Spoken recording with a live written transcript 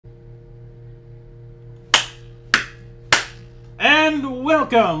And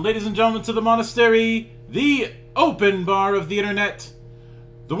welcome, ladies and gentlemen, to the monastery, the open bar of the internet,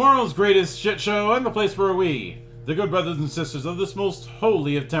 the world's greatest shit show, and the place where we, the good brothers and sisters of this most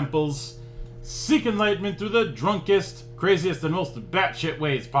holy of temples, seek enlightenment through the drunkest, craziest, and most batshit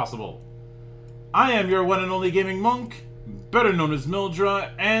ways possible. I am your one and only gaming monk, better known as Mildra,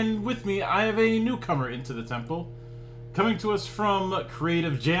 and with me I have a newcomer into the temple, coming to us from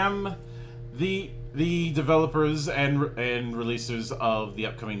Creative Jam, the developers and releasers of the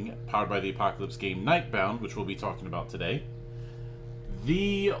upcoming Powered by the Apocalypse game Nightbound, which we'll be talking about today.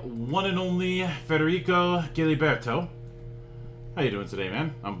 The one and only Federico Giliberto. How you doing today,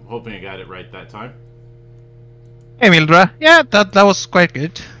 man? I'm hoping I got it right that time. Hey, Mildra. Yeah, that was quite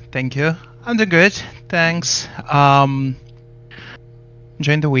good. Thank you. I'm doing good. Thanks. Enjoying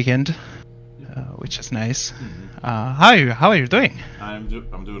the weekend, which is nice. How are you doing? I'm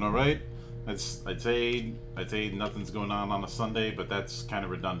doing all right. I'd say nothing's going on a Sunday, but that's kind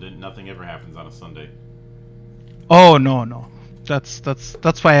of redundant. Nothing ever happens on a Sunday. Oh no.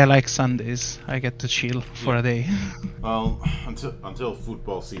 That's why I like Sundays. I get to chill for a day. Well, until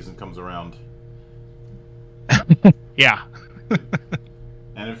football season comes around. Yeah.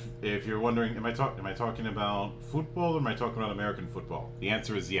 And if you're wondering, am I talking about football or am I talking about American football? The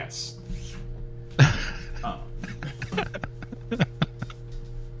answer is yes.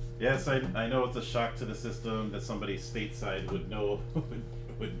 Yes, I know it's a shock to the system that somebody stateside would know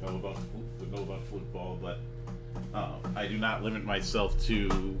about football, but I do not limit myself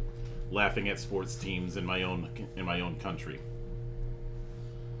to laughing at sports teams in my own country.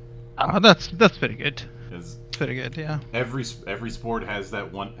 Oh, that's very good. It's very good, yeah. Every sport has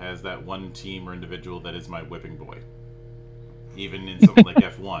that one team or individual that is my whipping boy. Even in something like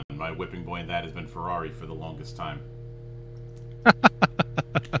F1, my whipping boy in that has been Ferrari for the longest time.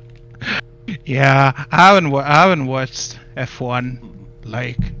 Yeah, I haven't watched F1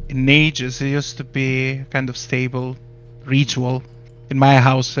 like in ages. It used to be kind of stable ritual in my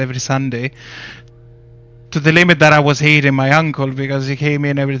house every Sunday. To the limit that I was hating my uncle because he came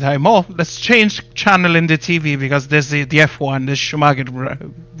in every time. Oh, let's change channel in the TV because there's the F1, there's Schumacher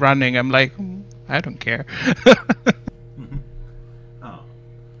running. I'm like, I don't care.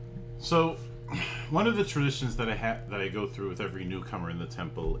 So, one of the traditions that I go through with every newcomer in the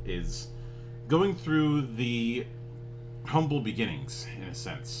temple is going through the humble beginnings, in a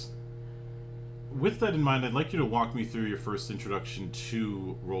sense. With that in mind, I'd like you to walk me through your first introduction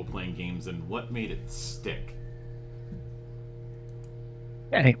to role-playing games and what made it stick.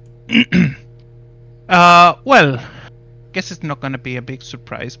 Okay. Well, guess it's not gonna be a big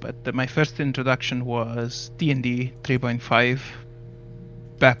surprise, but my first introduction was D&D 3.5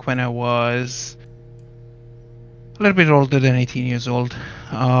 back when I was a little bit older than 18 years old.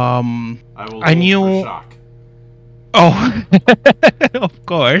 I knew. For shock. Oh, of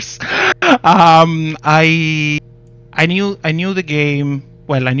course. I knew the game.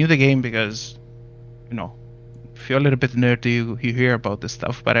 Well, I knew the game because, you know, if you're a little bit nerdy, you hear about this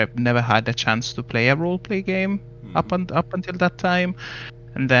stuff. But I've never had a chance to play a role-play game up until that time.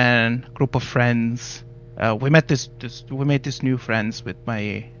 And then a group of friends. We made these new friends with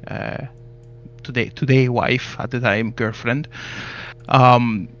my today wife, at the time girlfriend.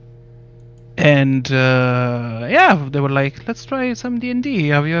 Yeah, they were like, let's try some D&D.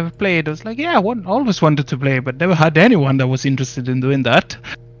 Have you ever played? I was like, yeah, always wanted to play, but never had anyone that was interested in doing that.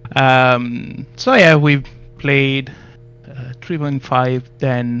 So yeah, we played 3.5.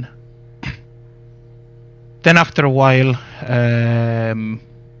 Then after a while,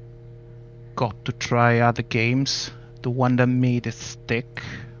 got to try other games. The one that made it stick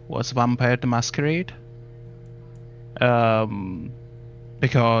was Vampire the Masquerade.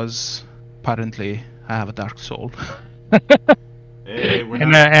 Because apparently I have a dark soul. Hey, we're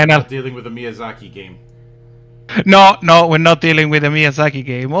not dealing with a Miyazaki game. No, we're not dealing with a Miyazaki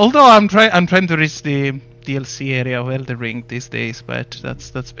game. Although I'm trying to reach the DLC area of Elden Ring these days, but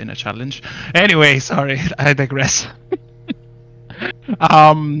that's been a challenge. Anyway, sorry, I digress.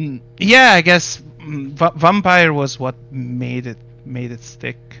 Yeah, I guess Vampire was what made it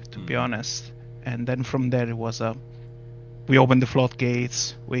stick, to be honest. And then from there it was we opened the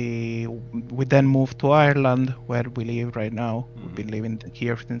floodgates. We then moved to Ireland, where we live right now. We've been living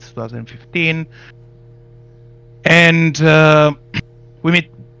here since 2015, and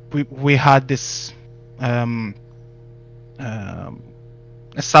we had this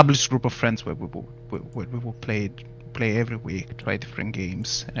established group of friends where we would play every week, try different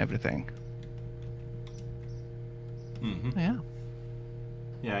games and everything. Yeah.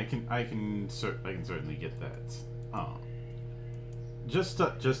 Yeah, I can certainly get that. Just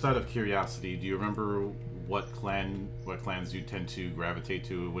out of curiosity, do you remember what clans you tend to gravitate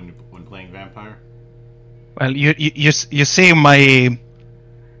to when playing vampire? Well, you see my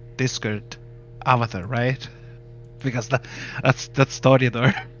Discord avatar, right? Because that's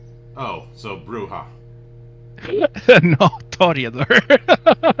Toreador. Oh, so Bruja. No, Toreador.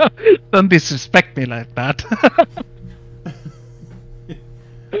 Don't disrespect me like that.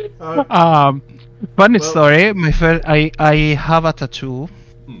 Funny story. My first, I have a tattoo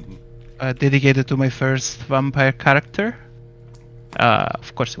dedicated to my first vampire character.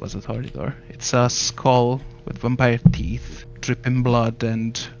 Of course, it was a Toreador. It's a skull with vampire teeth, dripping blood,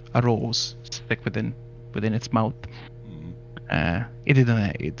 and a rose stuck within its mouth. It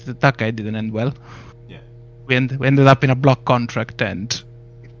didn't. That guy didn't end well. Yeah. We ended up in a block contract, and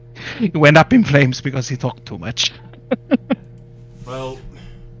he went up in flames because he talked too much. Well,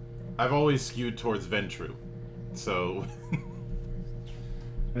 I've always skewed towards Ventru, so.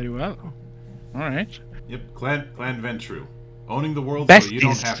 Very well. All right. Yep, Clan Ventru, owning the world Besties. so you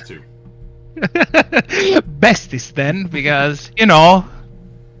don't have to. Besties then, because you know,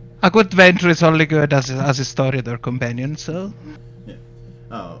 a good venture is only good as a Toreador companion. So. Yeah.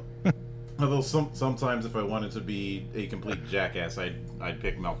 Although sometimes if I wanted to be a complete jackass, I'd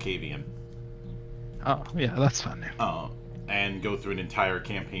pick Malkavian. Oh yeah, that's fun. And go through an entire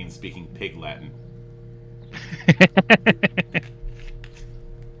campaign speaking Pig Latin.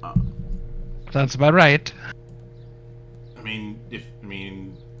 Sounds about right. I mean,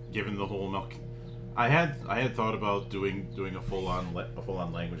 given the whole I had thought about doing a full on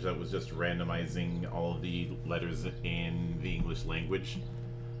language that was just randomizing all of the letters in the English language.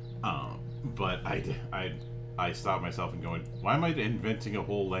 But I stopped myself and going, why am I inventing a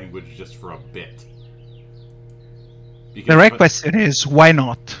whole language just for a bit? Because the right question is, why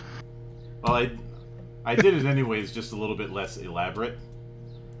not? Well, I did it anyways, just a little bit less elaborate.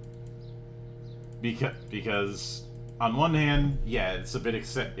 Because on one hand, yeah, it's a bit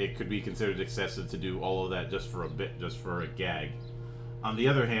it could be considered excessive to do all of that just for a bit, just for a gag. On the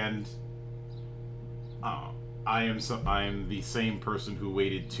other hand, I am the same person who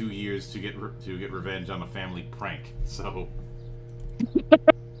waited 2 years to get revenge on a family prank. So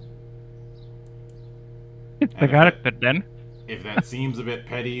it's the character then. If that seems a bit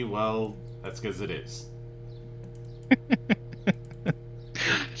petty, well, that's because it is.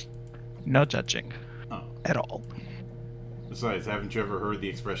 No judging. At all. Besides, haven't you ever heard the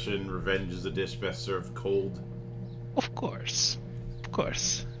expression, revenge is a dish best served cold? Of course. Of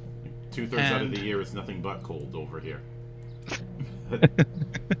course. 2/3 out of the year, it's nothing but cold over here.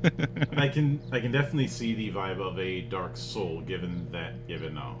 I can definitely see the vibe of a Dark Soul, given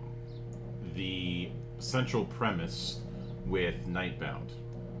the central premise with Nightbound.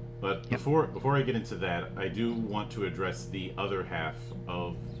 But before I get into that, I do want to address the other half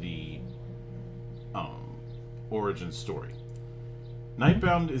of the origin story.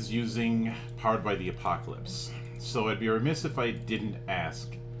 Nightbound is using Powered by the Apocalypse, so I'd be remiss if I didn't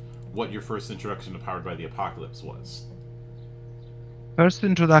ask what your first introduction to Powered by the Apocalypse was. First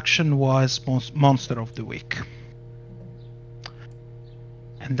introduction was Monster of the Week.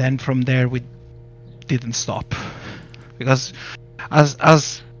 And then from there we didn't stop. Because as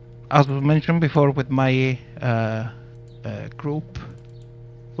we mentioned before with my group,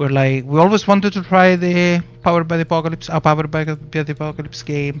 we always wanted to try the Powered by the Apocalypse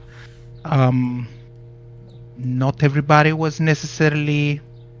game. Not everybody was necessarily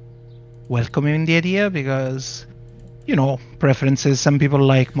welcoming the idea because, you know, preferences. Some people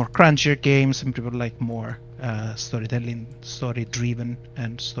like more crunchier games, some people like more storytelling, story-driven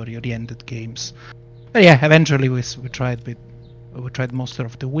and story-oriented games. But yeah, eventually we tried Monster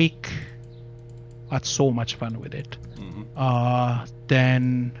of the Week. Had so much fun with it.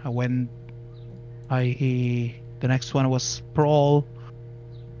 Then the next one was Sprawl,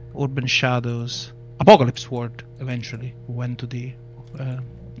 Urban Shadows, Apocalypse World. Eventually, we went to the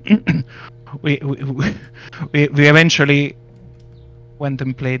we eventually went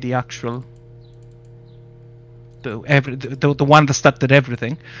and played the actual the one that started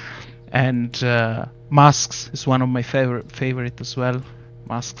everything. And Masks is one of my favorite as well.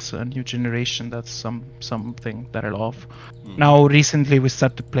 Masks, a new generation. That's something that I love. Now recently we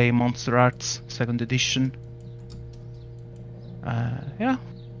started to play Monster Arts 2nd edition.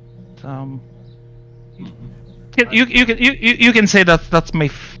 You can say that's my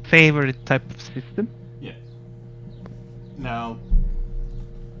favorite type of system. Yeah. Now,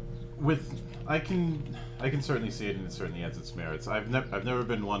 I can certainly see it, and it certainly has its merits. I've never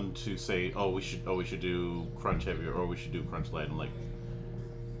been one to say, we should do crunch heavy or we should do crunch light. I'm like,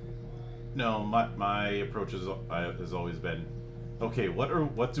 no, my approach has always been, okay,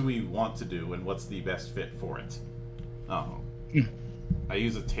 what do we want to do, and what's the best fit for it? I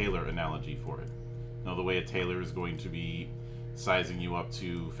use a tailor analogy for it. Now, the way a tailor is going to be sizing you up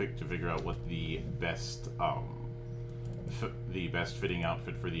to figure out what the best fitting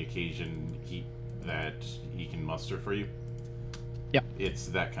outfit for the occasion that he can muster for you. Yeah, it's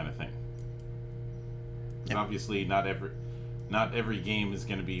that kind of thing. And obviously, not every game is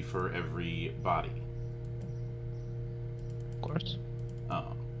going to be for every body. Of course.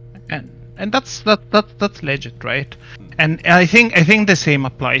 And that's legit, right? And I think the same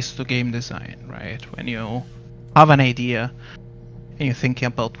applies to game design, right? When you have an idea and you're thinking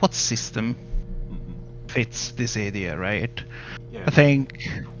about what system fits this idea, right? Yeah. I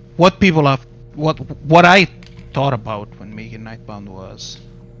think what I thought about when making Nightbound was,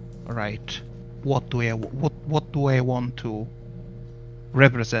 right, what do I want to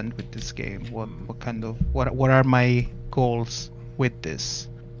represent with this game? What are my goals with this?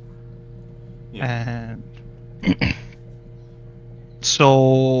 Yeah. And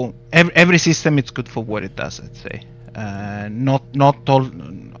so every system is good for what it does, I'd say. Not all.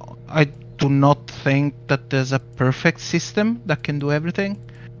 I do not think that there's a perfect system that can do everything.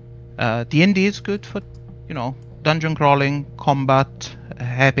 D&D is good for, dungeon crawling, combat,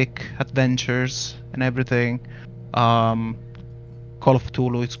 epic adventures, and everything. Call of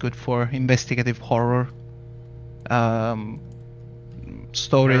Cthulhu is good for investigative horror.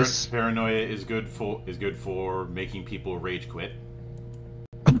 Stories. Paranoia is good for making people rage quit.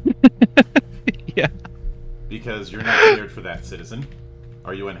 Yeah. Because you're not cleared for that, citizen.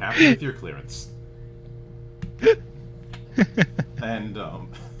 Are you unhappy with your clearance? And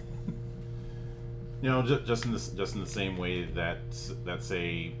just in the same way that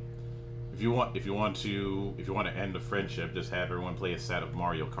say, if you want to end a friendship, just have everyone play a set of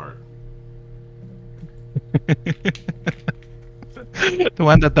Mario Kart. The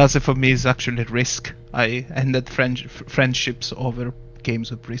one that does it for me is actually Risk. I ended friendships over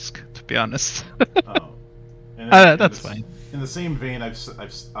games of Risk, to be honest. Oh, that's fine. In the same vein, I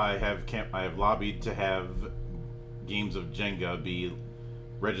have lobbied to have games of Jenga be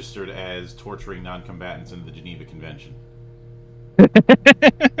registered as torturing non-combatants in the Geneva Convention.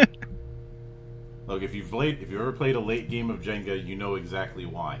 Look, if you've ever played a late game of Jenga, you know exactly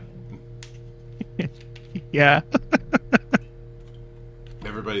why. Yeah.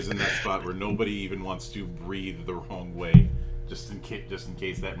 Everybody's in that spot where nobody even wants to breathe the wrong way, just in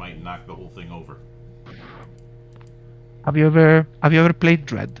case that might knock the whole thing over. Have you ever played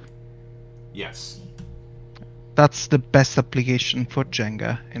Dread? Yes. That's the best application for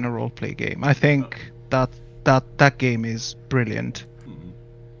Jenga in a roleplay game. I think that game is brilliant.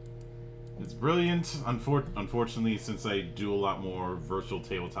 It's brilliant. Unfortunately, since I do a lot more virtual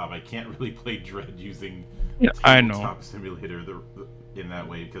tabletop, I can't really play Dread using Tabletop Simulator in that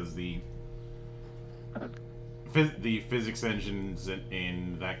way, because the physics engines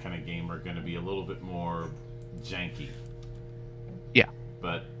in that kind of game are going to be a little bit more janky. Yeah.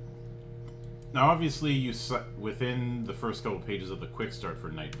 But now, obviously, within the first couple pages of the quick start for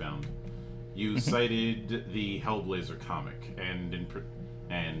Nightbound, you cited the Hellblazer comic,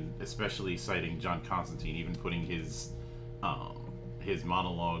 and especially citing John Constantine, even putting his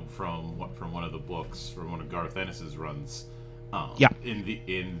monologue from one of the books, from one of Garth Ennis's runs, in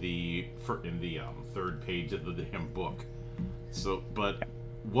the third page of the damn book. So, but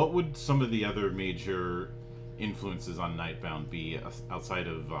what would some of the other major influences on Nightbound be outside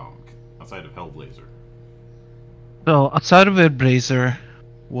of Hellblazer? So outside of Hellblazer,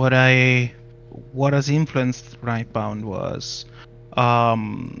 what has influenced Nightbound was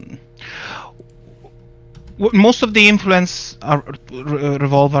most of the influence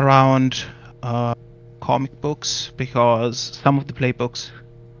revolve around comic books, because some of the playbooks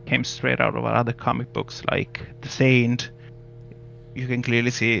came straight out of other comic books, like The Saint. You can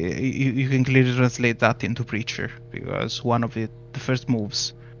clearly translate that into Preacher, because one of the first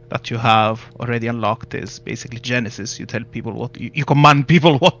moves that you have already unlocked is basically Genesis. You tell people you command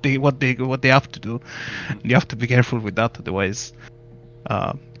people what they have to do. And you have to be careful with that, otherwise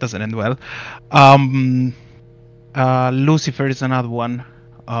it doesn't end well. Lucifer is another one,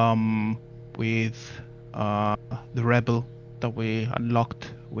 with the Rebel that we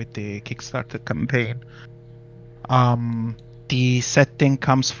unlocked with the Kickstarter campaign. The setting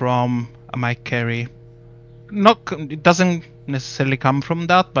comes from a Mike Carey. It doesn't necessarily come from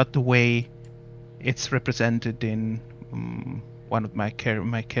that, but the way it's represented in one of my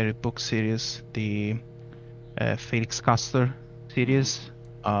Carey book series, the Felix Castor series,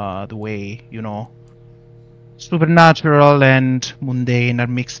 the way supernatural and mundane are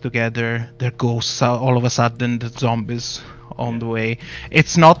mixed together. There are ghosts all of a sudden, the zombies on the way.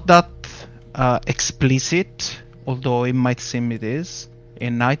 It's not that explicit, although it might seem it is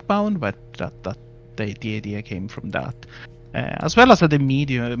in Nightbound, but that the idea came from that, as well as the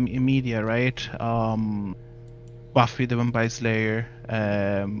media, right? Buffy the Vampire Slayer,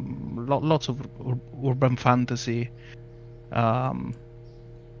 lots of urban fantasy, other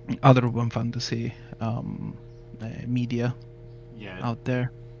urban fantasy media out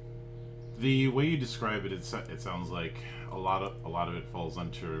there. The way you describe it, it sounds like a lot of it falls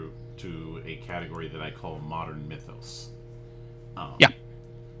into a category that I call modern mythos.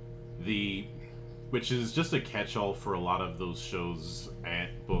 Which is just a catch-all for a lot of those shows and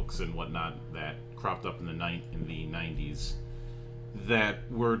books and whatnot that cropped up in the 90s that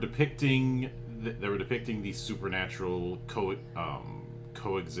were depicting these supernatural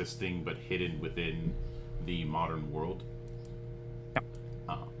coexisting but hidden within the modern world.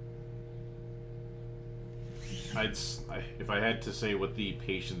 If I had to say what the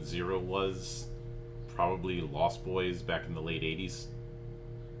Patient Zero was, probably Lost Boys back in the late 80s.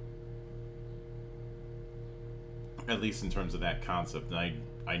 At least in terms of that concept. And I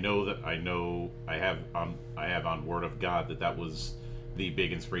have on word of God that was the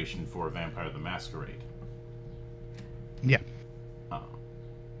big inspiration for Vampire the Masquerade. Yeah.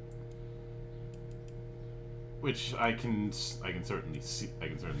 Which I can certainly see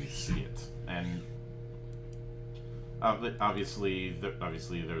it. And obviously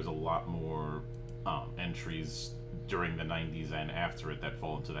there's a lot more entries during the 90s and after it that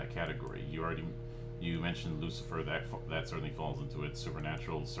fall into that category. You mentioned Lucifer, that certainly falls into it.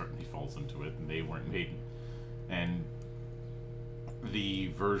 Supernatural certainly falls into it, and they weren't made. And the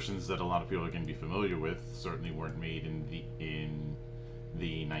versions that a lot of people are going to be familiar with certainly weren't made in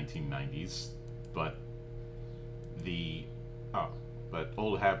the 1990s, but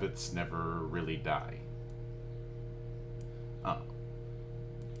old habits never really die.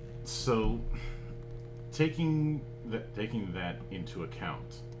 So taking that into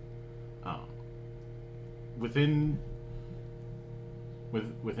account. Within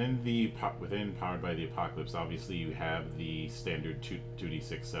Powered by the Apocalypse, obviously you have the standard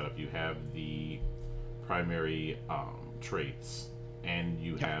 2d6 setup. You have the primary traits, and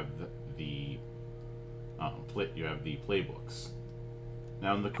you have the playbooks.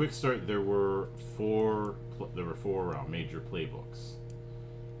 Now in the quick start, there were four major playbooks,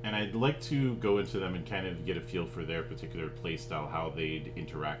 and I'd like to go into them and kind of get a feel for their particular playstyle, how they'd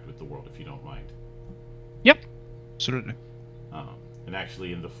interact with the world, if you don't mind. Yep, absolutely. And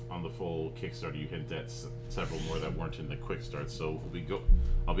actually, on the full Kickstarter, you hint at several more that weren't in the quick start. So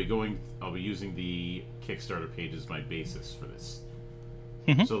I'll be using the Kickstarter page as my basis for this.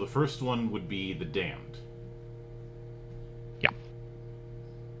 Mm-hmm. So the first one would be the Damned. Yeah.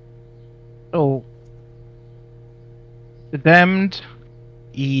 So the Damned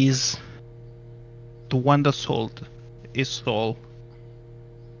is the one that sold his soul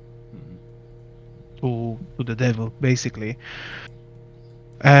to the devil, basically,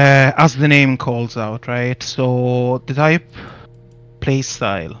 as the name calls out, right? So the type,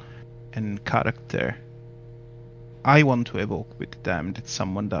 playstyle, and character I want to evoke with the Damned, it's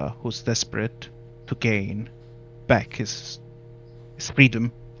someone who's desperate to gain back his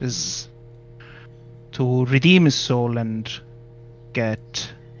freedom, to redeem his soul and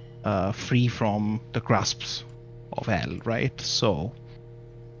get free from the grasps of hell, right? So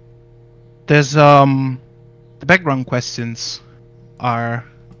there's the background questions are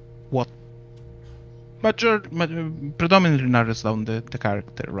what predominantly narrows down the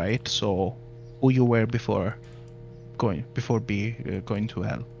character, right? So who you were before going to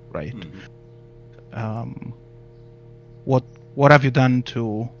hell, right? Mm-hmm. What have you done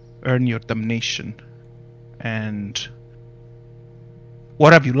to earn your damnation, and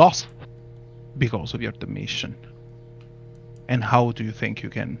what have you lost because of your damnation, and how do you think you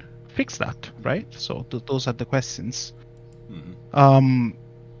can fix that, right? So those are the questions. Mm-hmm.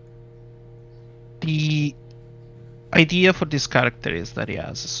 The idea for this character is that he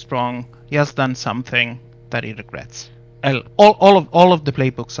has done something that he regrets. All of the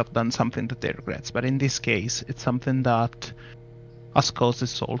playbooks have done something that they regrets, but in this case, it's something that has caused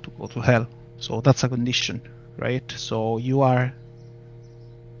his soul to go to hell. So that's a condition, right? So you are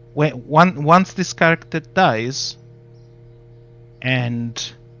once this character dies,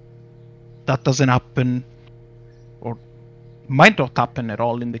 and that doesn't happen, or might not happen at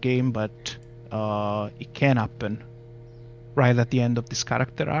all in the game, but it can happen right at the end of this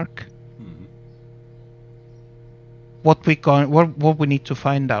character arc. Mm-hmm. What we need to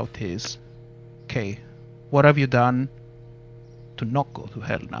find out is, okay, what have you done to not go to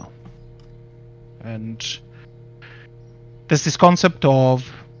hell now? And there's this concept of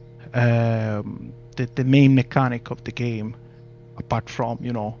the main mechanic of the game, apart from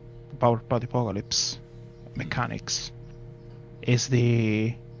powered by the apocalypse mechanics, is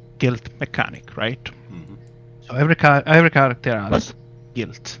the guilt mechanic, right? Mm-hmm. So every character has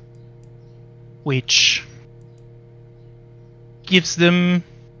guilt, which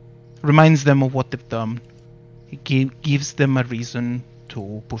reminds them of what they've done. It gives them a reason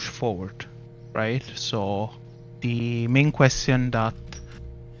to push forward, right? So the main question that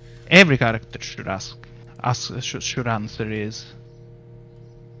every character should should answer is,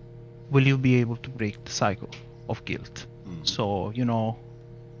 will you be able to break the cycle of guilt? Mm-hmm. So,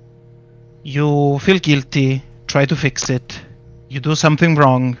 you feel guilty, try to fix it, you do something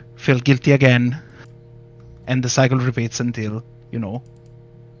wrong, feel guilty again, and the cycle repeats until, you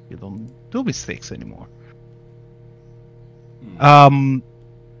don't do mistakes anymore. Mm-hmm.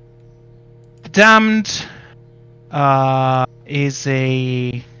 Damned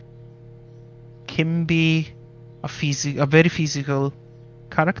can be a very physical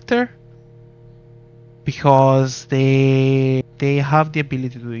character, because they have the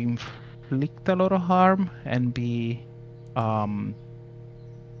ability to inflict a lot of harm and be a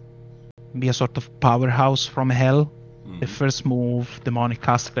sort of powerhouse from hell. Mm-hmm. The first move, demonic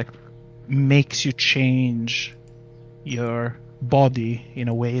aspect, makes you change your body in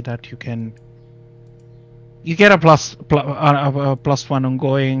a way that you get a plus one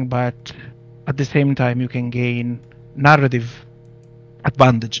ongoing, but at the same time you can gain narrative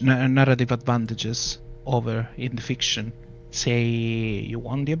advantages over in the fiction. Say you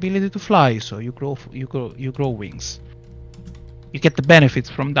want the ability to fly, so you grow wings. You get the benefits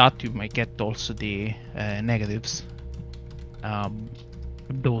from that. You might get also the negatives.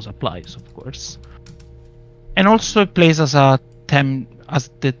 Those applies, of course. And also it plays as the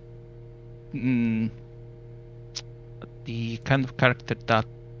kind of character that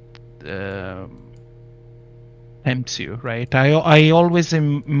tempts you, right? I always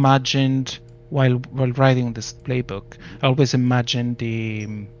imagined while writing this playbook, I always imagined the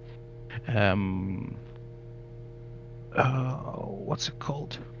what's it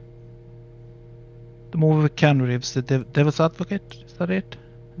called? The movie with Keanu Reeves, the Devil's Advocate. Is that it?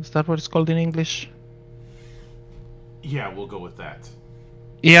 Is that what it's called in English? Yeah, we'll go with that.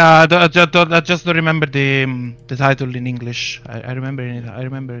 Yeah, I just don't remember the title in English. I remember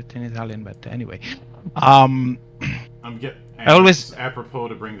it in Italian, but anyway. I always apropos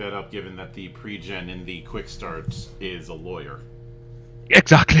to bring that up, given that the pre-gen in the quick starts is a lawyer.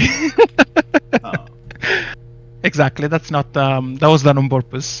 Exactly. Exactly. That's not that was done on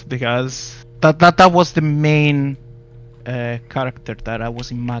purpose, because that was the main character that I was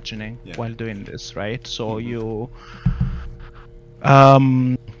imagining while doing this, right? So you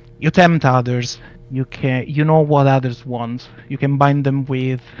tempt others. You know what others want. You can bind them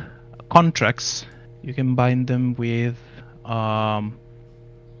with contracts. You can bind them with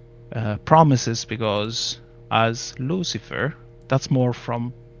promises, because as Lucifer, that's more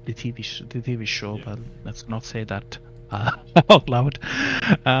from the TV show, but let's not say that out loud.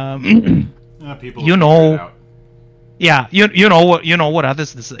 People yeah, you know what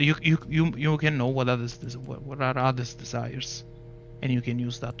others you can know what are others' desires, and you can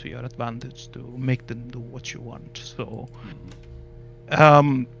use that to your advantage to make them do what you want. So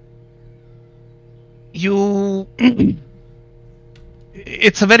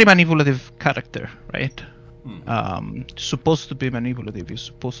it's a very manipulative character, right? Supposed to be manipulative. You're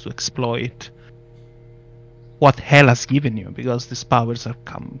supposed to exploit what hell has given you, because these powers are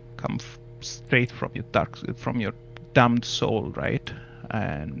come straight from your damned soul, right?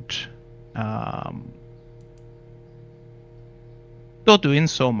 And though doing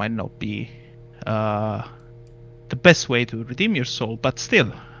so might not be the best way to redeem your soul, but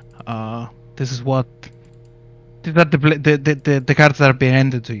still, these are the cards that are being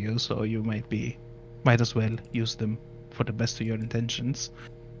handed to you, so you might as well use them for the best of your intentions.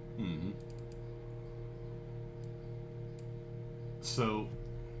 Mm-hmm. So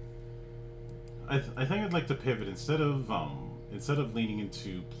I think I'd like to pivot, instead of leaning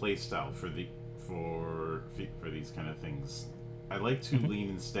into playstyle for these kind of things. I like to lean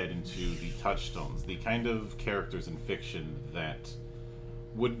instead into the touchstones, the kind of characters in fiction that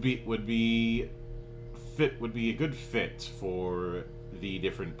would be a good fit for the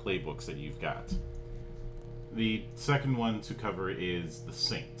different playbooks that you've got. The second one to cover is the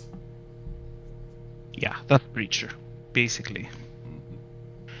Saint. Yeah, that's Preacher, basically. Mm-hmm.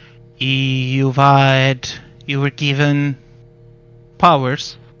 You were given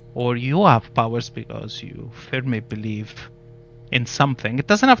powers, or you have powers because you firmly believe in something. It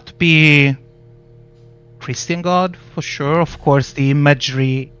doesn't have to be Christian god for sure. Of course, the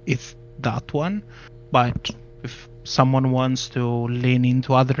imagery is that one, but if someone wants to lean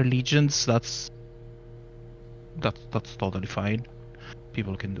into other religions, that's totally fine.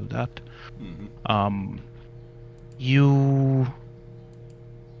 People can do that. You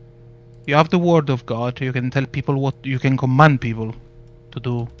have the word of God. You can tell people what you can command people to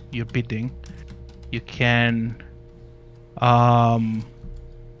do your bidding. You can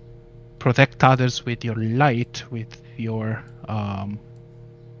protect others with your light, with your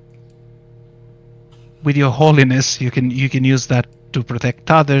holiness. You can use that to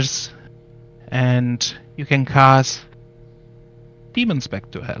protect others, and you can cast demons back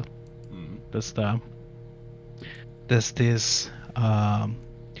to hell. There's this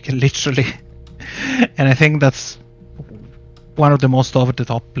you can literally and I think that's one of the most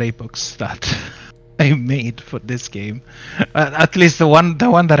over-the-top playbooks that I made for this game. At least the one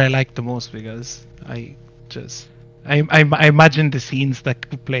that I like the most, because I imagine the scenes that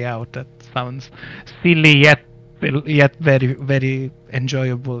could play out. That sounds silly yet very, very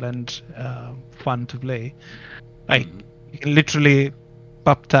enjoyable and fun to play. Like, you can literally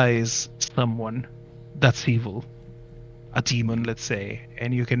baptize someone that's evil, a demon, let's say,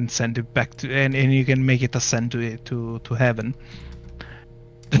 and you can send it back to, and you can make it ascend to heaven.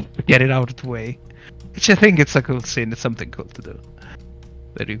 Get it out of the way. Which I think it's a cool scene. It's something cool to do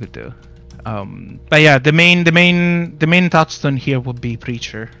that you could do. But yeah, the main touchstone here would be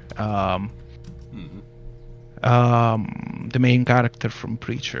Preacher. The main character from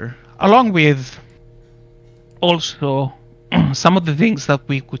Preacher, along with also some of the things that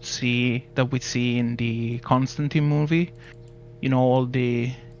we see in the Constantine movie. You know, all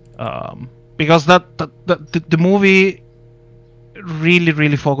the because the movie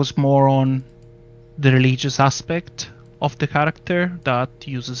really focused more on the religious aspect of the character, that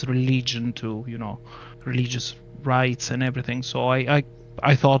uses religion to, you know, religious rites and everything. So I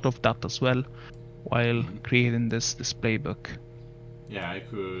thought of that as well while creating this playbook. Yeah, I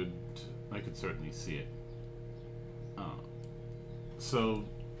could certainly see it. So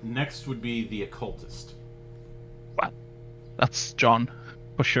next would be the occultist. Well, that's John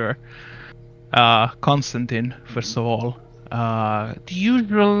for sure. Constantine, first of all. The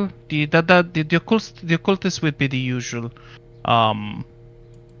usual, the occultist would be the usual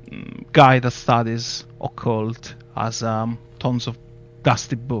guy that studies occult, has tons of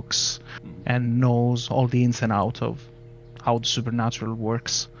dusty books, and knows all the ins and outs of how the supernatural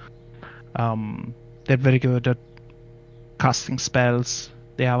works. They're very good at casting spells.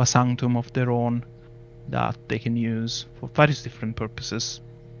 They have a sanctum of their own that they can use for various different purposes.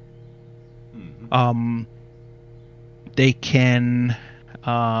 They can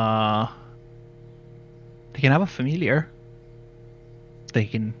have a familiar.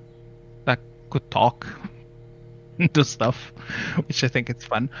 That could talk, do stuff, which I think is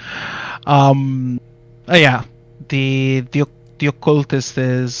fun. Yeah, the occultist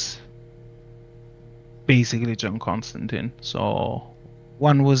is basically John Constantine. So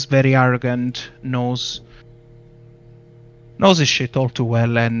one was very arrogant, knows his shit all too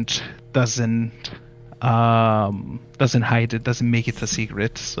well, and doesn't hide it, doesn't make it a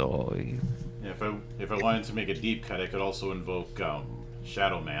secret. So yeah, if I wanted to make a deep cut, I could also invoke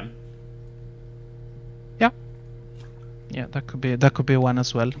Shadow Man. Yeah, that could be one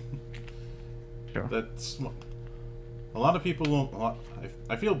as well. Sure. That's a lot of people don't.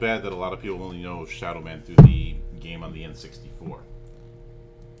 I feel bad that a lot of people only know Shadow Man through the game on the N64.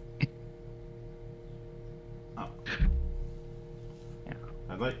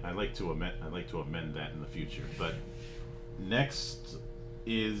 I'd like to amend that in the future. But next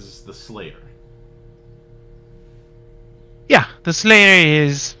is the Slayer. Yeah, the Slayer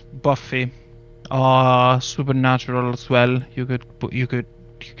is Buffy, supernatural as well. You could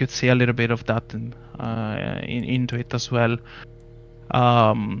see a little bit of that into it as well.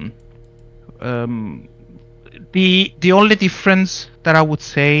 The only difference that I would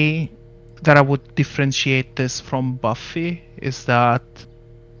say that I would differentiate this from Buffy is that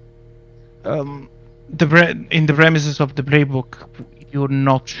in the premises of the playbook, you're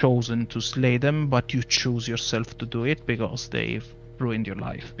not chosen to slay them, but you choose yourself to do it because they've ruined your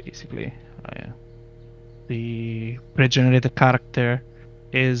life, basically. The pre-generated character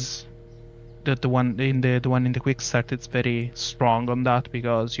is the one in the quick start. It's very strong on that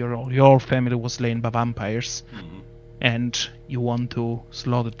because your family was slain by vampires, and you want to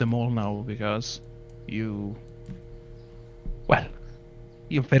slaughter them all now because you're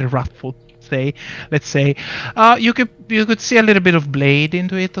very wrathful. Let's say, you could see a little bit of Blade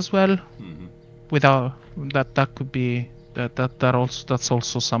into it as well. Without that could be that's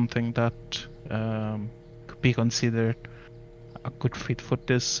also something that be considered a good fit for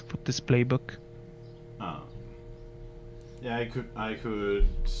this playbook. Yeah, I could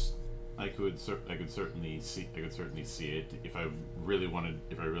certainly see it if I really wanted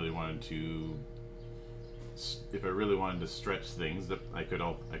to stretch things. That I could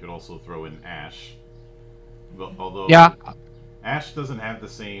also throw in Ash, but although Yeah. Ash doesn't have the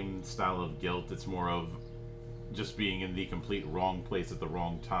same style of guilt. It's more of just being in the complete wrong place at the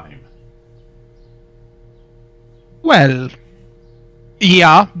wrong time. Well,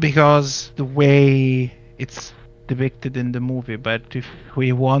 yeah, because the way it's depicted in the movie. But if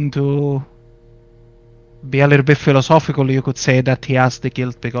we want to be a little bit philosophical, you could say that he has the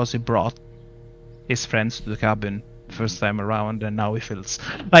guilt because he brought his friends to the cabin first time around, and now he feels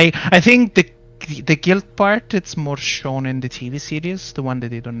like, I think the guilt part, it's more shown in the TV series, the one they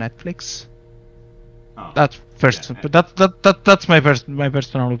did on Netflix. Oh, That's first, yeah. but that's my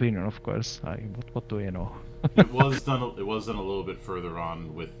personal opinion, of course. What do you know? It was done a little bit further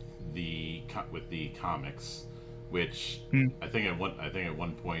on with the comics, which I think at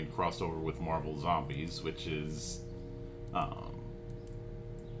one point crossed over with Marvel Zombies, which is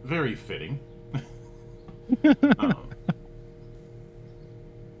very fitting.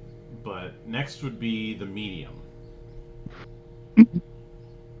 But next would be the medium.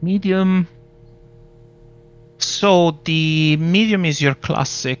 Medium. So the medium is your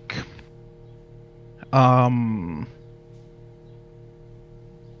classic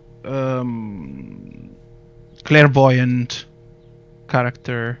clairvoyant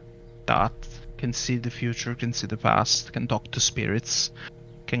character that can see the future, can see the past, can talk to spirits,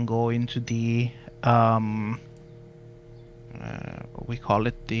 can go into the we call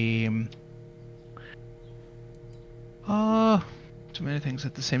it the too many things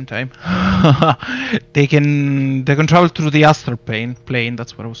at the same time. they can travel through the astral plane.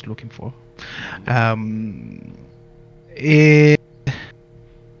 That's what I was looking for.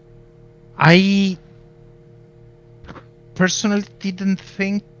 I personally didn't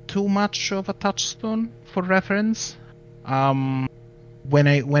think too much of a touchstone for reference. When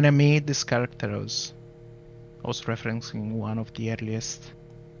I made this character, I was referencing one of the earliest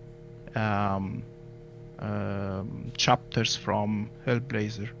chapters from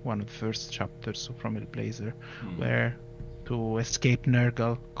Hellblazer, one of the first chapters from Hellblazer, where to escape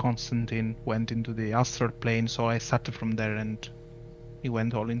Nurgle, Constantine went into the astral plane. So I started from there, and he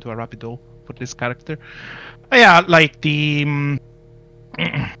went all into a rabbit hole for this character. But yeah, like the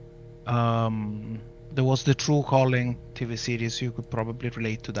there was the True Calling TV series. You could probably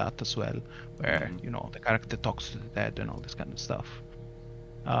relate to that as well, where the character talks to the dead and all this kind of stuff.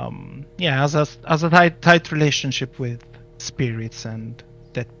 Has a tight relationship with spirits and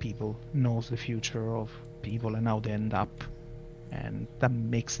dead people, knows the future of people and how they end up, and that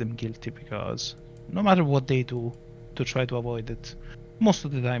makes them guilty because no matter what they do to try to avoid it, most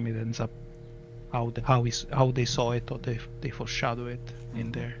of the time it ends up how they saw it, or they foreshadow it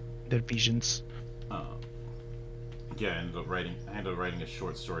in their visions. I ended up writing a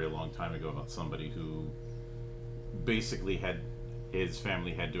short story a long time ago about somebody who basically his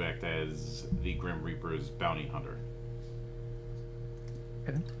family had to act as the Grim Reaper's bounty hunter.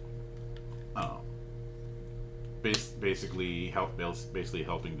 Okay. Basically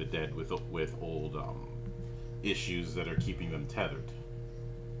helping the dead with old issues that are keeping them tethered.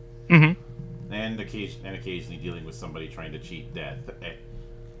 And occasionally dealing with somebody trying to cheat death,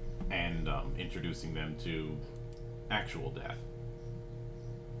 and introducing them to actual death.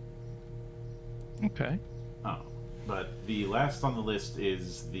 Okay. But the last on the list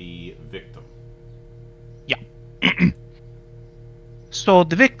is the victim. Yeah. So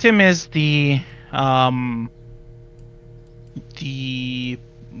the victim is the only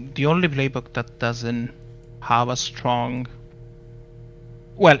playbook that doesn't have a strong.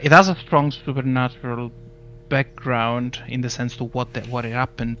 Well, it has a strong supernatural background in the sense to what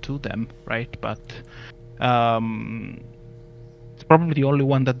happened to them, right? But it's probably the only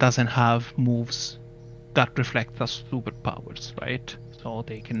one that doesn't have moves that reflect as superpowers, right? So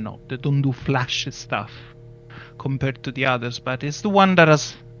they don't do flashy stuff compared to the others, but it's the one that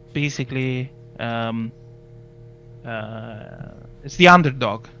has basically it's the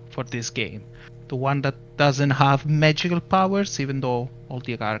underdog for this game, the one that doesn't have magical powers, even though all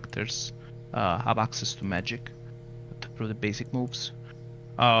the characters have access to magic through the basic moves,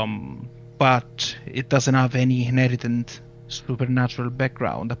 but it doesn't have any inherent supernatural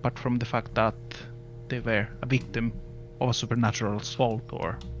background apart from the fact that they were a victim of a supernatural assault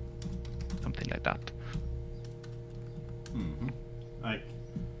or something like that.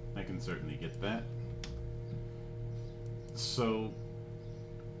 I can certainly get that. So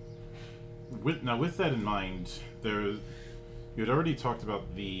with that in mind, you had already talked about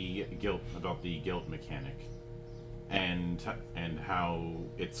the guilt mechanic, and how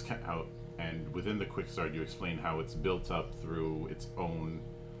and within the quick start you explain how it's built up through its own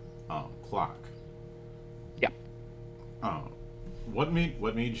clock. Yeah. What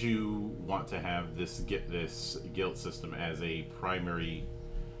made you want to have this guilt system as a primary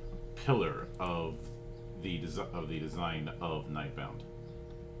pillar of the design of Nightbound?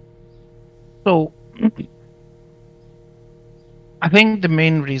 So, I think the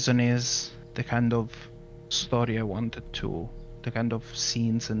main reason is the kind of story I wanted to, the kind of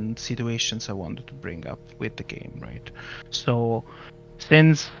scenes and situations I wanted to bring up with the game, right? So,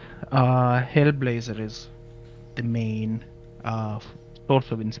 since Hellblazer is the main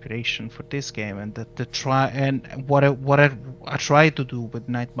source of inspiration for this game, and what I try to do with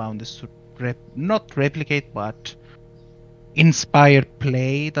Nightbound is to not replicate, but inspire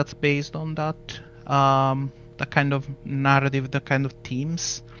play that's based on that kind of narrative, the kind of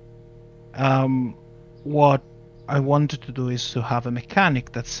themes. What I wanted to do is to have a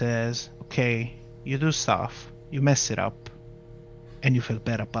mechanic that says, okay, you do stuff, you mess it up, and you feel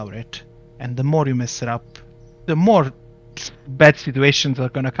bad about it. And the more you mess it up, the more bad situations are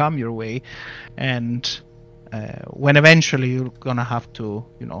gonna come your way, and when eventually you're gonna have to,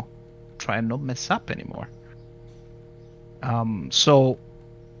 try and not mess up anymore. So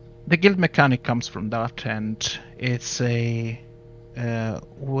the guild mechanic comes from that, and it's a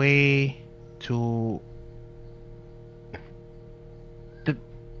way to.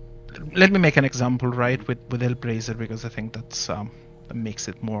 Let me make an example, right, with Hellblazer, because I think that makes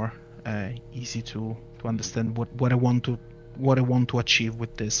it more easy to understand what I want to achieve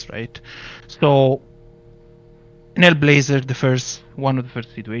with this, right? So in Hellblazer, one of the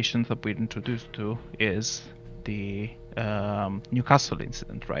first situations that we're introduced to is the Newcastle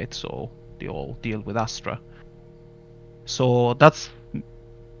incident, right? So the whole deal with Astra. So that's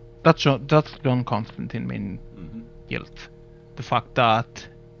John Constantine main guilt. The fact that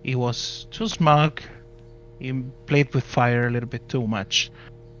he was too smug, he played with fire a little bit too much,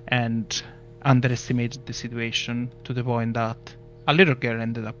 and underestimated the situation to the point that a little girl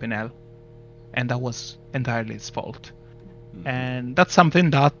ended up in hell, and that was entirely his fault. And that's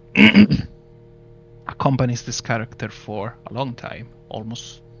something that accompanies this character for a long time,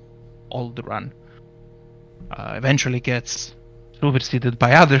 almost all the run. Eventually gets superseded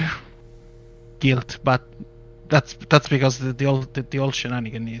by other guilt, but that's because the old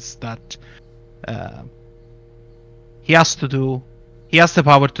shenanigan is that he has the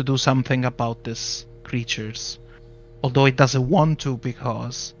power to do something about these creatures, although he doesn't want to,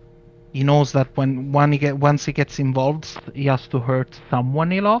 because he knows that once he gets involved, he has to hurt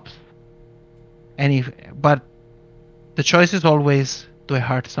someone he loves. But the choice is always, do I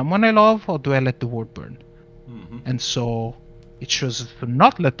hurt someone I love, or do I let the world burn? And so it chooses to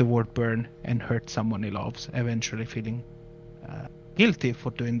not let the world burn and hurt someone he loves, eventually feeling guilty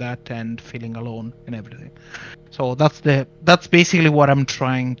for doing that and feeling alone and everything. So that's basically what I'm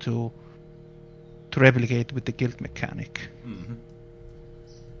trying to replicate with the guilt mechanic.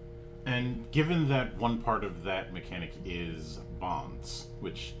 And given that one part of that mechanic is bonds,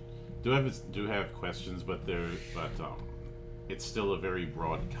 which do have questions, but it's still a very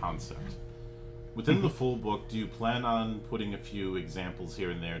broad concept. Within the full book, do you plan on putting a few examples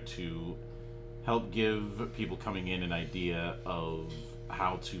here and there to help give people coming in an idea of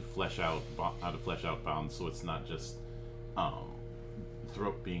how to flesh out bonds, so it's not just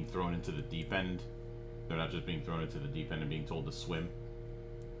being thrown into the deep end? They're not just being thrown into the deep end and being told to swim.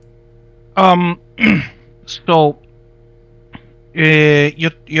 So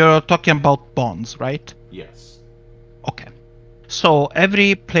you're talking about bonds, right? Yes. Okay. So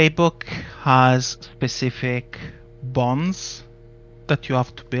every playbook has specific bonds that you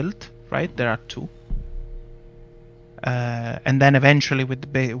have to build, right? There are 2. And then eventually with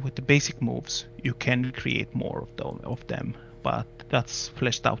the basic moves, you can create more of them, but that's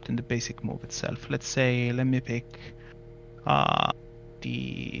fleshed out in the basic move itself. Let me pick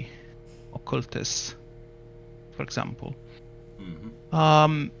the occultist, for example.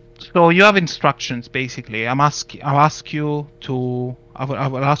 So you have instructions basically. I will ask you to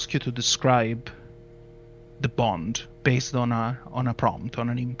describe the bond based on a prompt, on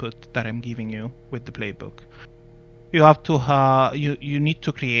an input that I'm giving you with the playbook. You have to you need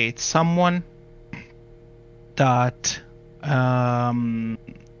to create someone that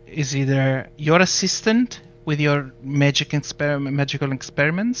is either your assistant with your magical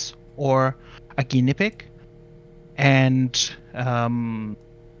experiments, or a guinea pig, and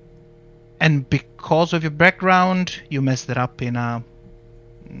because of your background, you messed it up in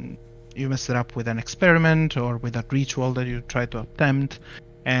you mess it up with an experiment or with a ritual that you try to attempt,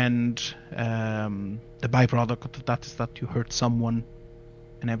 and the byproduct of that is that you hurt someone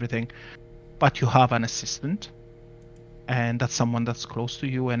and everything. But you have an assistant, and that's someone that's close to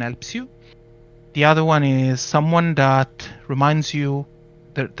you and helps you. The other one is someone that reminds you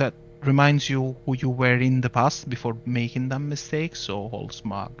that reminds you who you were in the past before making that mistake. So all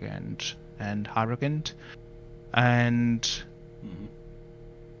smug and arrogant, and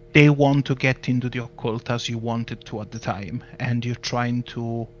they want to get into the occult as you wanted to at the time, and you're trying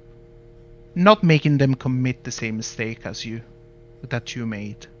to not making them commit the same mistake as you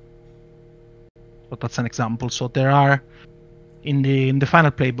made. So that's an example. So there are in the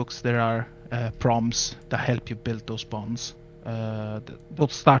final playbooks there are prompts that help you build those bonds,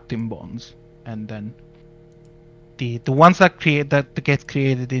 those starting bonds, and then the ones that get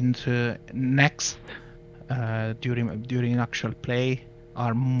created into next during actual play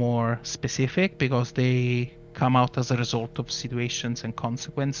are more specific because they come out as a result of situations and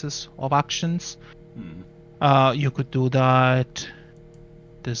consequences of actions. You could do that.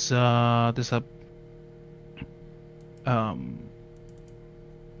 There's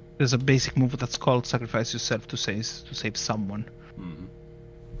a basic move that's called sacrifice yourself to save someone.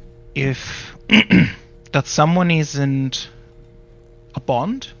 If that someone isn't a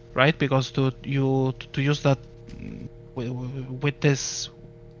bond, right? Because to use that with this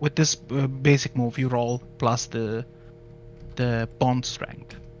basic move, you roll plus the bond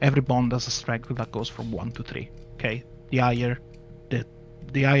strength. Every bond has a strength that goes from 1 to 3. Okay, the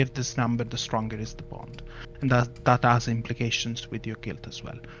higher this number, the stronger is the bond, and that has implications with your guild as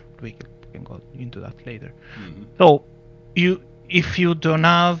well. We can go into that later. So if you don't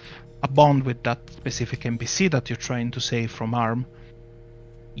have a bond with that specific NPC that you're trying to save from harm,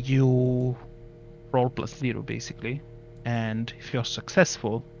 you roll +0 basically, and if you're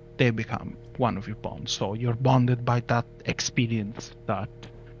successful, they become one of your bonds. So you're bonded by that experience that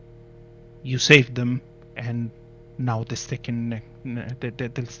you saved them, and now they'll stick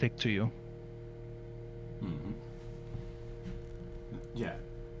to you. Yeah.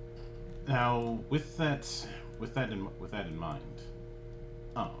 Now, with that in mind,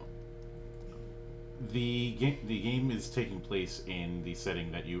 the game is taking place in the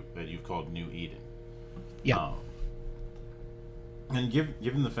setting that you've called New Eden. Yeah. And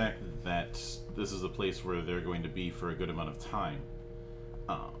given the fact that this is a place where they're going to be for a good amount of time,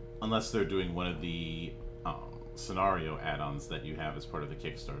 unless they're doing one of the scenario add-ons that you have as part of the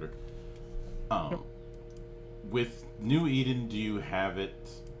Kickstarter, with New Eden, do you have it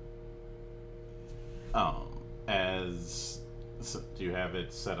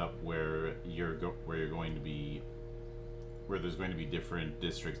set up where there's going to be different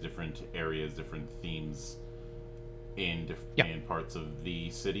districts, different areas, different themes in parts of the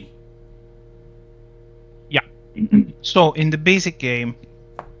city? Yeah. So in the basic game,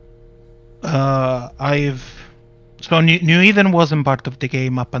 New Eden wasn't part of the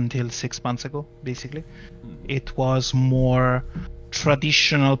game up until 6 months ago, basically. It was more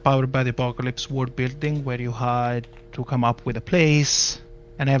traditional Powered by the Apocalypse world building, where you had to come up with a place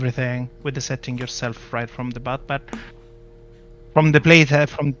and everything with the setting yourself right from the bat. But from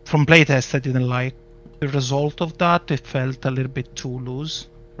playtest, I didn't like the result of that. It felt a little bit too loose,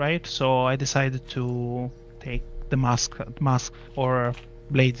 right? So I decided to take the mask or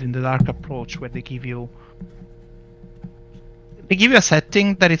Blades in the Dark approach, where they give you a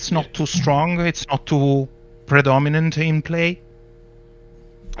setting that it's not too strong, it's not too predominant in play.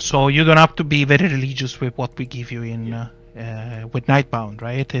 So you don't have to be very religious with what we give you in with Nightbound,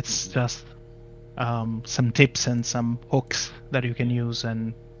 right? It's just some tips and some hooks that you can use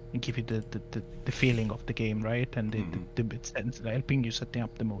and give you the feeling of the game, right? And the helping you setting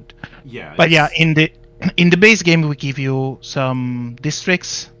up the mood. Yeah. But yeah, in the base game we give you some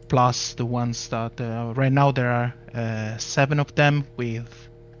districts plus the ones that right now there are 7 of them with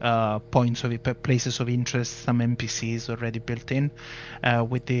places of interest, some NPCs already built in.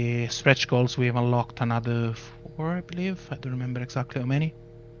 With the stretch goals, we've unlocked another 4, I believe. I don't remember exactly how many.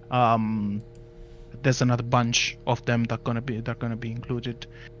 There's another bunch of them that are gonna be included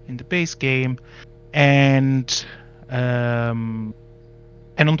in the base game, and on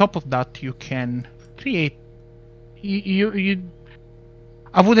top of that, you can create.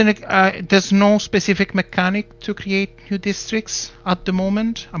 I wouldn't. There's no specific mechanic to create new districts at the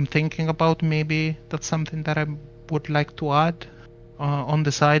moment. I'm thinking about maybe that's something that I would like to add on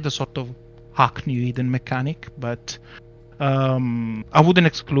the side, a sort of hack New Eden mechanic. But I wouldn't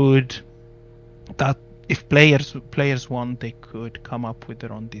exclude that if players want, they could come up with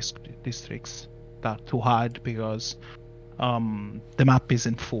their own districts that to add, because the map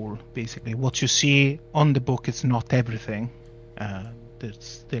isn't full. Basically, what you see on the book is not everything. There's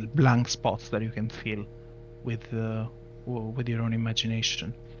still blank spots that you can fill with your own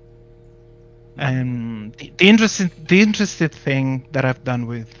imagination. And the interesting thing that I've done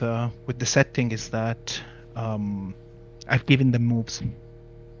with the setting is that I've given them moves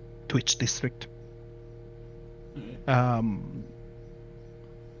to each district.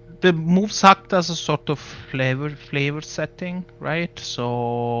 The moves act as a sort of flavor setting, right?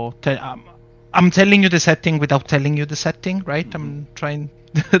 So I'm telling you the setting without telling you the setting, right? I'm trying.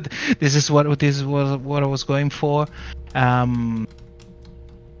 This is what I was going for,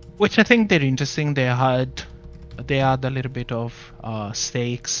 which I think they're interesting. They add a little bit of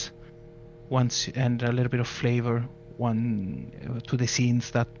stakes and a little bit of flavor to the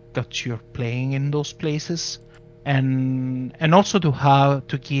scenes that you're playing in those places. And also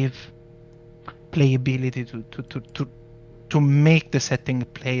to give playability to make the setting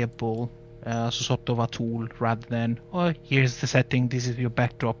playable as sort of a tool rather than, oh, here's the setting, this is your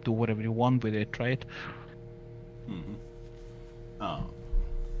backdrop, do whatever you want with it, right?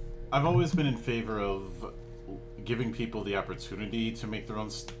 I've always been in favor of giving people the opportunity to make their own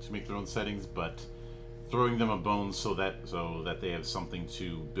settings, but throwing them a bone so that they have something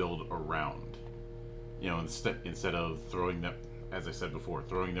to build around. You know, instead of throwing them, as I said before,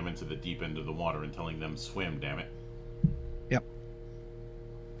 throwing them into the deep end of the water and telling them swim. Damn it. Yep.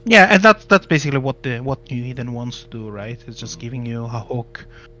 Yeah, and that's basically what New Eden wants to do, right? It's just giving you a hook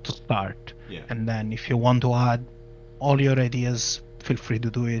to start. Yeah. And then if you want to add all your ideas, feel free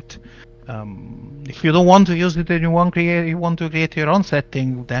to do it. If you don't want to use it and you want to create your own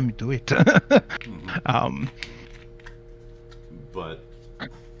setting, then do it. But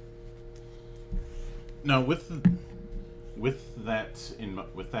no, with that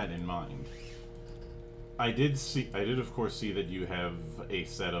in mind, I did of course see that you have a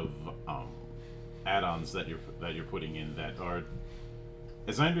set of add-ons that you're putting in that are,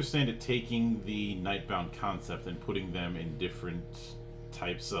 as I understand it, taking the Nightbound concept and putting them in different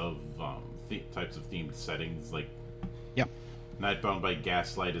types of themed settings. Like, yep. Nightbound by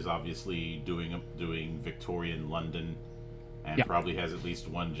Gaslight is obviously doing Victorian London, and probably has at least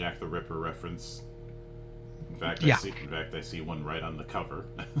one Jack the Ripper reference. In fact, I see one right on the cover.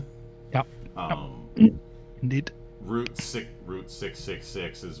 Yep. Indeed. Route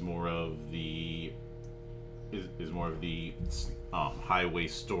 666 is more of the highway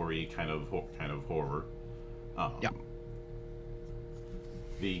story kind of horror.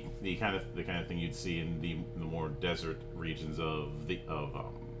 The kind of thing you'd see in the more desert regions of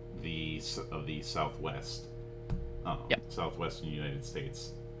the Southwest, southwestern United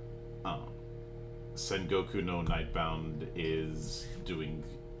States. Sengoku no Nightbound is doing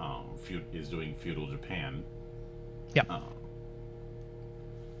feudal Japan. Yeah.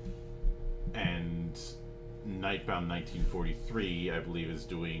 And Nightbound 1943, I believe, is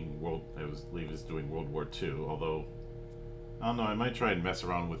doing World War II. Although, I don't know, I might try and mess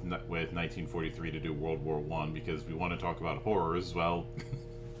around with 1943 to do World War I, because we want to talk about horror as well.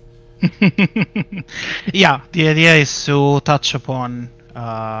 Yeah, the idea is to touch upon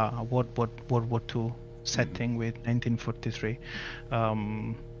World War II setting with 1943.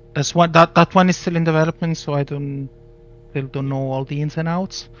 That's one that one is still in development, so I still don't know all the ins and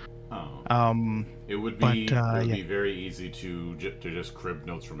outs. It would be very easy to just crib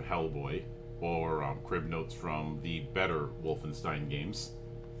notes from Hellboy, or crib notes from the better Wolfenstein games.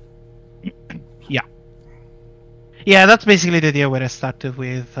 Yeah, that's basically the idea where I started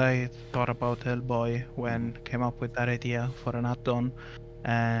with. I thought about Hellboy when came up with that idea for an add-on,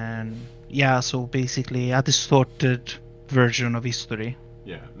 and so basically a distorted version of history.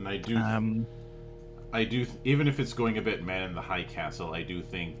 Yeah, and I do even if it's going a bit Man in the High Castle, I do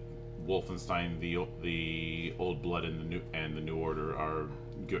think Wolfenstein, the Old Blood and the New Order are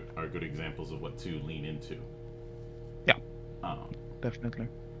good examples of what to lean into. Yeah, definitely.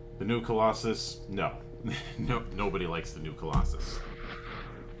 The New Colossus, no. Nobody likes the New Colossus.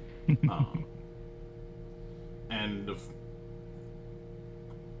 And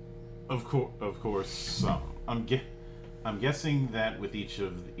of course, I'm guessing that with each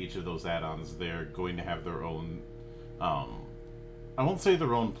of those add-ons, they're going to have their own, I won't say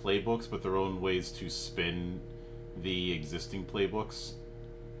their own playbooks, but their own ways to spin the existing playbooks,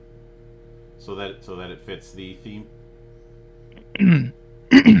 so that it fits the theme.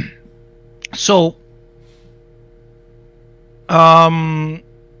 So,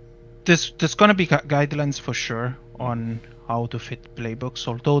 there's gonna be guidelines for sure on how to fit playbooks,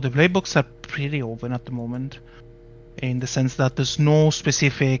 although the playbooks are pretty open at the moment, in the sense that there's no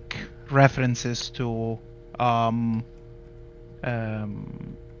specific references to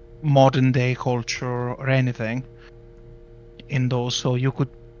modern day culture or anything in those. So you could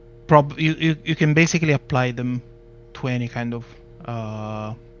you can basically apply them to any kind of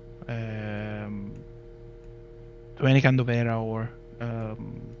era or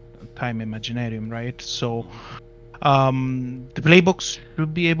time imaginarium, right? So the playbooks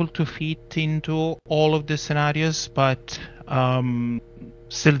should be able to fit into all of the scenarios, but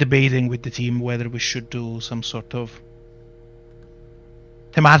still debating with the team whether we should do some sort of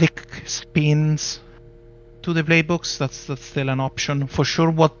thematic spins to the playbooks. That's still an option for sure.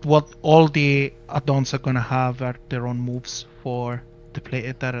 What all the add-ons are gonna have are their own moves for the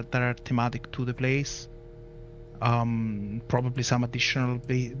play that are thematic to the plays. Probably some additional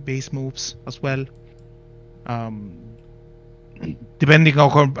base moves as well. Depending on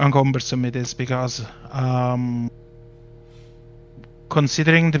how cumbersome it is, because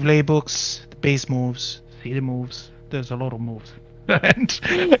considering the playbooks, the base moves, city moves, there's a lot of moves. And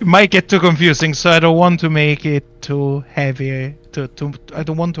it might get too confusing, so I don't want to make it too heavy. I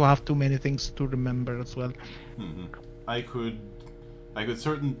don't want to have too many things to remember as well. Mm-hmm. I could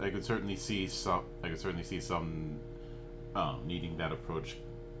certainly see some needing that approach,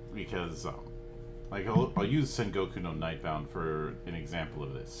 because like I'll use Sengoku no Nightbound for an example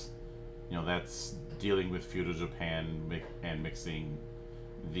of this. You know, that's dealing with feudal Japan and mixing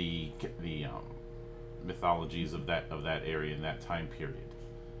the mythologies of that area in that time period.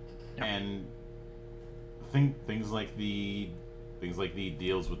 Yep. And things like the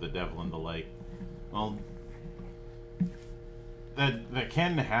deals with the devil and the like. Well, that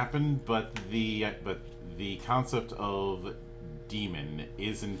can happen, but the concept of demon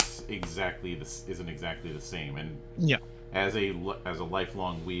isn't exactly the same. And yeah, as a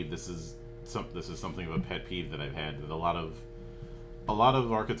lifelong weeb, this is something of a pet peeve that I've had. That a lot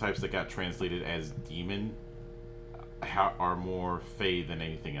of archetypes that got translated as demon are more Fey than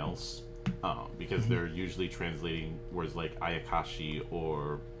anything else, because they're usually translating words like Ayakashi,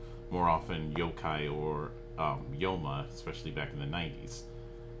 or more often yokai or Yoma, especially back in the 90s.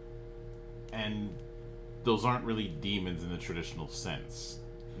 And those aren't really demons in the traditional sense.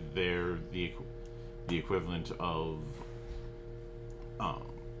 They're the equivalent of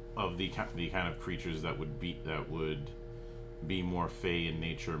the kind of creatures that would be more Fey in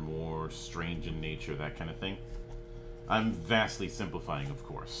nature, more strange in nature, that kind of thing. I'm vastly simplifying, of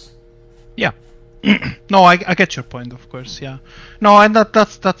course. Yeah. No, I get your point, of course. Yeah. No, and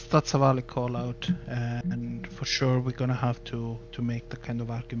that's a valid call out, and for sure we're gonna have to make the kind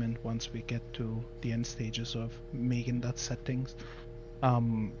of argument once we get to the end stages of making that settings.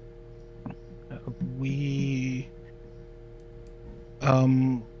 The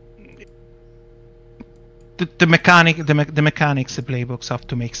mechanics, the playbooks have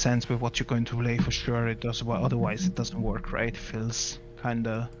to make sense with what you're going to play, for sure. It does, otherwise it doesn't work, right? It feels kind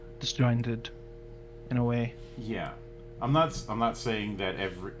of disjointed in a way. Yeah, I'm not saying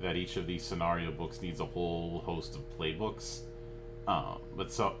that each of these scenario books needs a whole host of playbooks,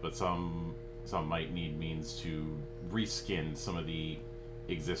 but some might need means to reskin some of the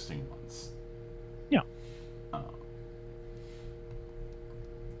existing ones. Yeah.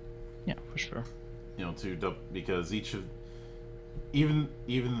 Yeah, for sure. You know, because even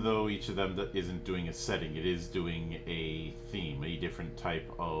though each of them isn't doing a setting, it is doing a theme, a different type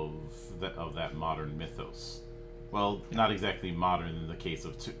of that modern mythos. Well, yeah. Not exactly modern in the case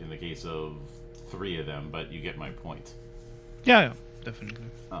of three of them, but you get my point. Yeah, definitely.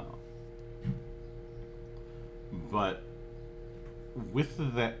 But with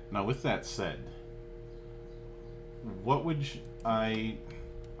that said, what would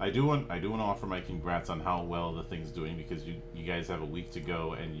I do want to offer my congrats on how well the thing's doing, because you guys have a week to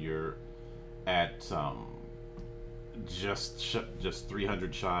go and you're at just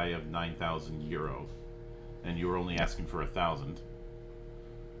 300 shy of 9,000 euro, and you were only asking for 1,000.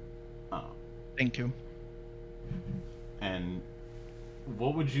 Thank you. And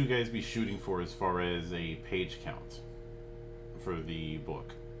what would you guys be shooting for as far as a page count for the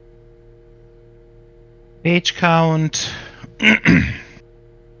book? Page count.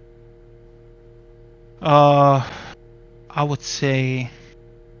 I would say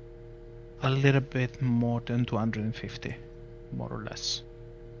a little bit more than 250, more or less.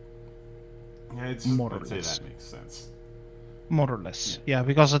 Yeah, I'd say that makes sense. More or less, yeah,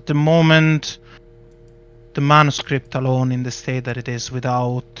 because at the moment, the manuscript alone, in the state that it is,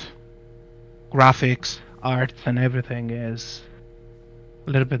 without graphics, art, and everything, is a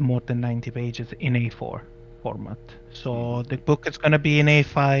little bit more than 90 pages in A4 format. So the book is going to be in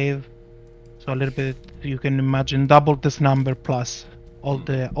A5. So a little bit, you can imagine double this number plus all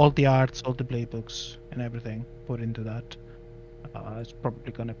the arts, all the playbooks, and everything put into that. It's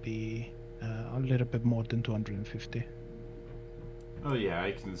probably gonna be a little bit more than 250. Oh yeah,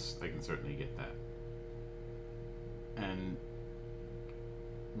 I can certainly get that. And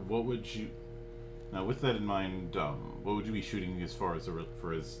what would you now, with that in mind, what would you be shooting as far as a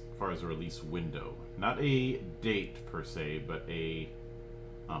release window? Not a date per se, but a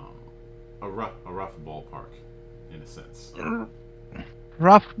rough ballpark, in a sense.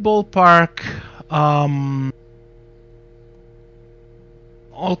 Rough ballpark.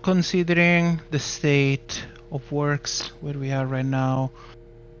 All considering the state of works where we are right now,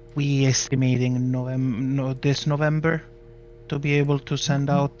 we estimating this November to be able to send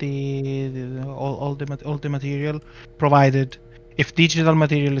out all the material, provided if digital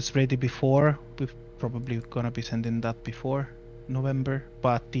material is ready before, we're probably gonna be sending that before November,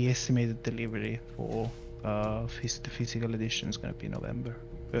 but the estimated delivery for the physical edition is gonna be November.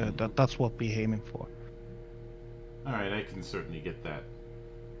 That's what we're aiming for. Alright, I can certainly get that.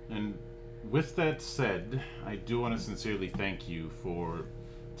 And with that said, I do want to sincerely thank you for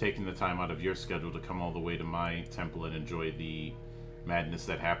taking the time out of your schedule to come all the way to my temple and enjoy the madness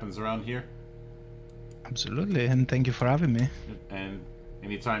that happens around here. Absolutely, and thank you for having me. And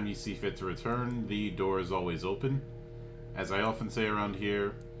anytime you see fit to return, the door is always open. As I often say around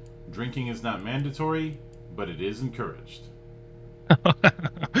here, drinking is not mandatory, but it is encouraged.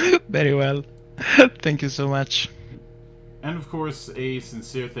 Very well. Thank you so much. And of course, a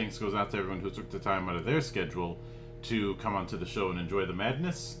sincere thanks goes out to everyone who took the time out of their schedule to come onto the show and enjoy the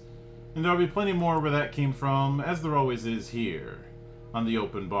madness. And there'll be plenty more where that came from, as there always is here, on the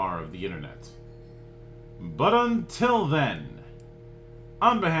open bar of the internet. But until then,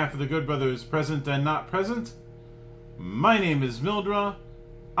 on behalf of the good brothers present and not present, my name is Mildra,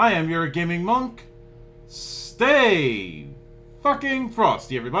 I am your gaming monk. Stay fucking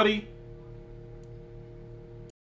frosty, everybody!